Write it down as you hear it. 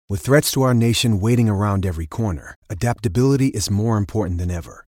With threats to our nation waiting around every corner, adaptability is more important than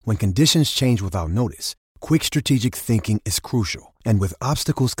ever. When conditions change without notice, quick strategic thinking is crucial. And with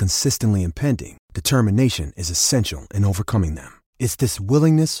obstacles consistently impending, determination is essential in overcoming them. It's this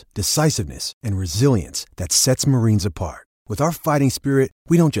willingness, decisiveness, and resilience that sets Marines apart. With our fighting spirit,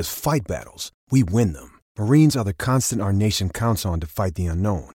 we don't just fight battles, we win them. Marines are the constant our nation counts on to fight the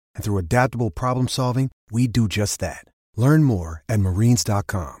unknown. And through adaptable problem solving, we do just that. Learn more at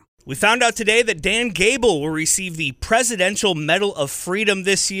marines.com. We found out today that Dan Gable will receive the Presidential Medal of Freedom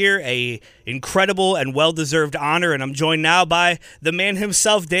this year, a incredible and well-deserved honor, and I'm joined now by the man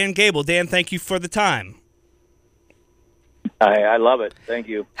himself, Dan Gable. Dan, thank you for the time. I love it. Thank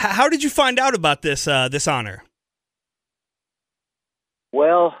you. How did you find out about this honor?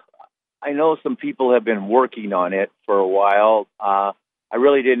 Well, I know some people have been working on it for a while. I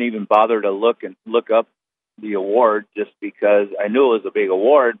really didn't even bother to look up the award just because I knew it was a big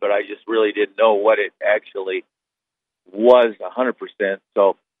award, but I just really didn't know what it actually was 100%.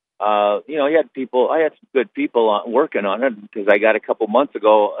 So, I had some good people working on it because I got a couple months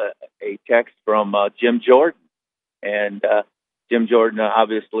ago a text from Jim Jordan. And Jim Jordan,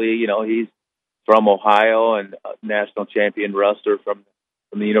 obviously, he's from Ohio and a national champion wrestler from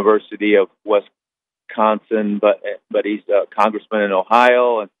the University of Wisconsin, but he's a congressman in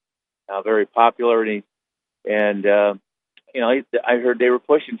Ohio and very popular. I heard they were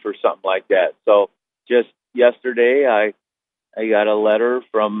pushing for something like that. So just yesterday, I got a letter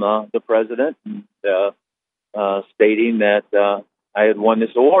from the president stating that I had won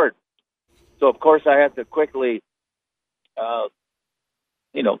this award. So of course I had to quickly,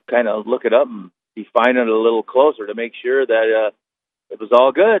 kind of look it up and define it a little closer to make sure that it was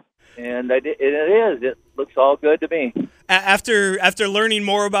all good. And it is. It looks all good to me. After learning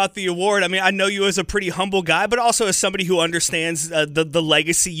more about the award, I mean, I know you as a pretty humble guy, but also as somebody who understands the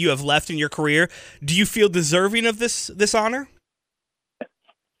legacy you have left in your career. Do you feel deserving of this honor?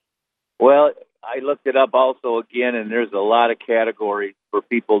 Well, I looked it up also again, and there's a lot of categories for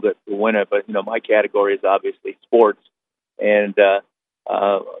people that win it. But my category is obviously sports, and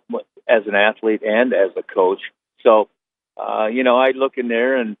as an athlete and as a coach. So, I look in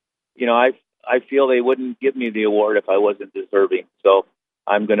there and. I feel they wouldn't give me the award if I wasn't deserving. So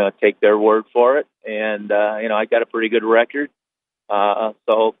I'm going to take their word for it. And, I got a pretty good record. I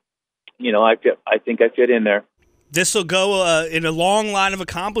think I fit in there. This will go in a long line of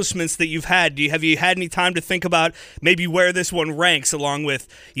accomplishments that you've had. Have you had any time to think about maybe where this one ranks along with,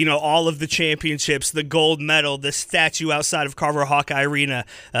 all of the championships, the gold medal, the statue outside of Carver Hawkeye Arena?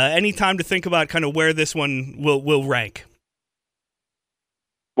 Any time to think about kind of where this one will rank?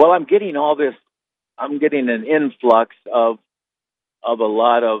 Well, I'm getting all this. I'm getting an influx of a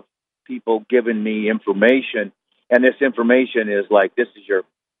lot of people giving me information, and this information is like, this is your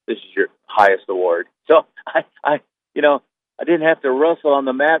highest award. So I didn't have to wrestle on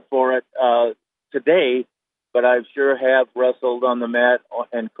the mat for it today, but I sure have wrestled on the mat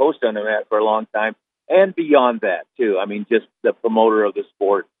and coached on the mat for a long time, and beyond that too. I mean, just the promoter of the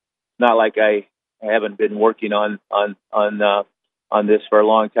sport. Not like I haven't been working on this for a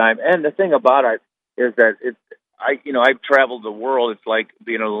long time. And the thing about it is that I've traveled the world. It's like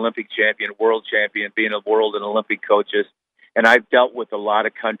being an Olympic champion, world champion, being a world and Olympic coaches. And I've dealt with a lot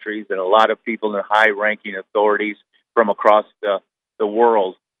of countries and a lot of people in high-ranking authorities from across the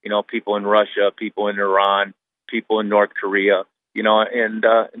world. People in Russia, people in Iran, people in North Korea, and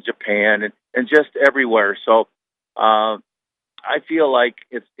Japan, and just everywhere. So I feel like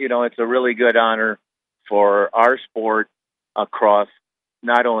it's a really good honor for our sport across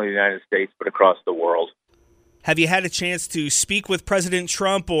not only the United States, but across the world. Have you had a chance to speak with President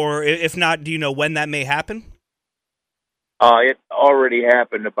Trump, or if not, do you know when that may happen? It already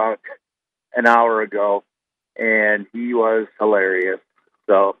happened about an hour ago, and he was hilarious.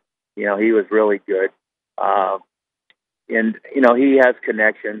 So, he was really good. And he has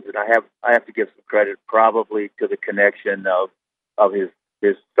connections, and I have to give some credit probably to the connection of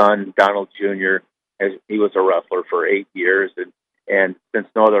his son, Donald Jr., as he was a wrestler for 8 years, and since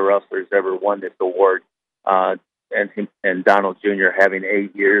no other wrestlers ever won this award, and Donald Jr. having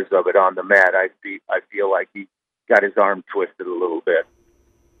 8 years of it on the mat, I feel like he got his arm twisted a little bit.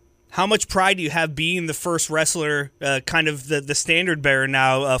 How much pride do you have being the first wrestler, kind of the standard bearer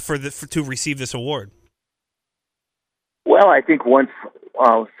now to receive this award? Well, I think once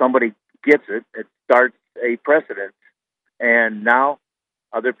somebody gets it, it starts a precedent, and now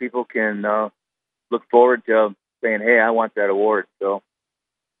other people can look forward to saying, hey, I want that award. So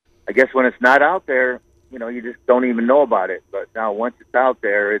I guess when it's not out there, you just don't even know about it. But now once it's out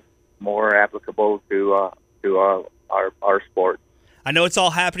there, it's more applicable to our sport. I know it's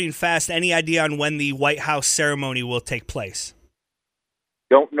all happening fast. Any idea on when the White House ceremony will take place?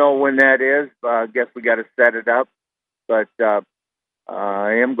 Don't know when that is. I guess we got to set it up. But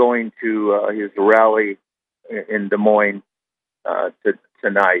I am going to his rally in Des Moines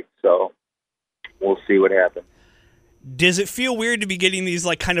tonight, so we'll see what happens. Does it feel weird to be getting these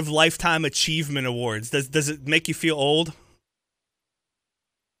like kind of lifetime achievement awards? Does it make you feel old?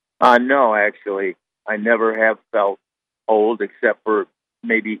 No, actually, I never have felt old except for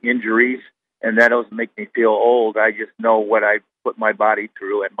maybe injuries, and that doesn't make me feel old. I just know what I put my body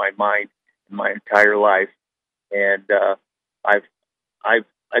through and my mind in my entire life, and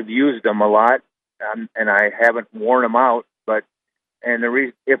I've used them a lot, and I haven't worn them out. And the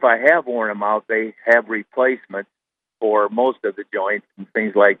reason, if I have worn them out, they have replacements for most of the joints and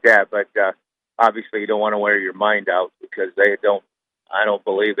things like that. But obviously, you don't want to wear your mind out because I don't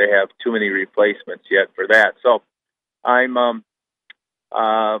believe they have too many replacements yet for that. So I'm,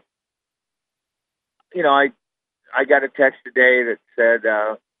 I got a text today that said,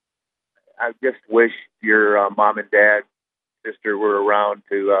 I just wish your mom and dad, sister were around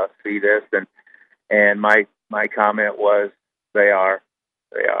to see this. And my comment was, they are.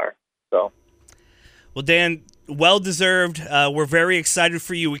 So. Well, Dan, well-deserved. We're very excited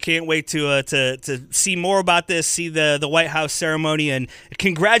for you. We can't wait to see more about this, see the White House ceremony, and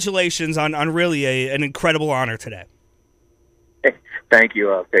congratulations on really an incredible honor today. Thank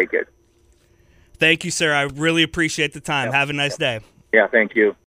you. I'll take it. Thank you, sir. I really appreciate the time. Yep. Have a nice day. Yeah, thank you.